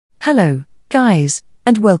Hello, guys,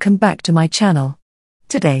 and welcome back to my channel.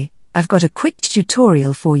 Today, I've got a quick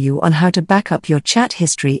tutorial for you on how to back up your chat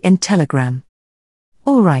history in Telegram.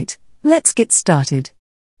 Alright, let's get started.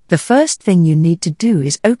 The first thing you need to do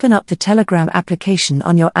is open up the Telegram application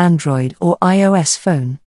on your Android or iOS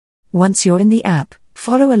phone. Once you're in the app,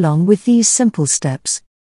 follow along with these simple steps.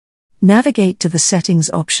 Navigate to the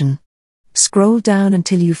Settings option. Scroll down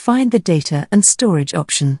until you find the Data and Storage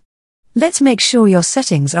option. Let's make sure your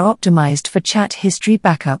settings are optimized for chat history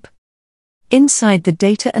backup. Inside the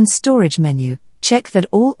Data and Storage menu, check that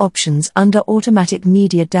all options under Automatic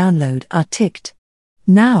Media Download are ticked.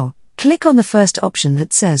 Now, click on the first option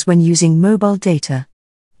that says when using mobile data.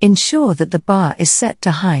 Ensure that the bar is set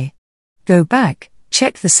to high. Go back,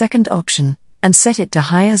 check the second option, and set it to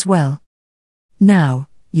high as well. Now,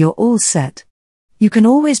 you're all set. You can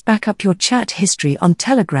always back up your chat history on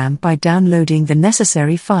Telegram by downloading the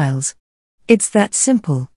necessary files. It's that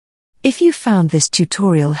simple. If you found this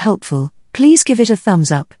tutorial helpful, please give it a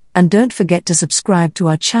thumbs up, and don't forget to subscribe to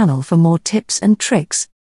our channel for more tips and tricks.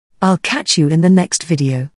 I'll catch you in the next video.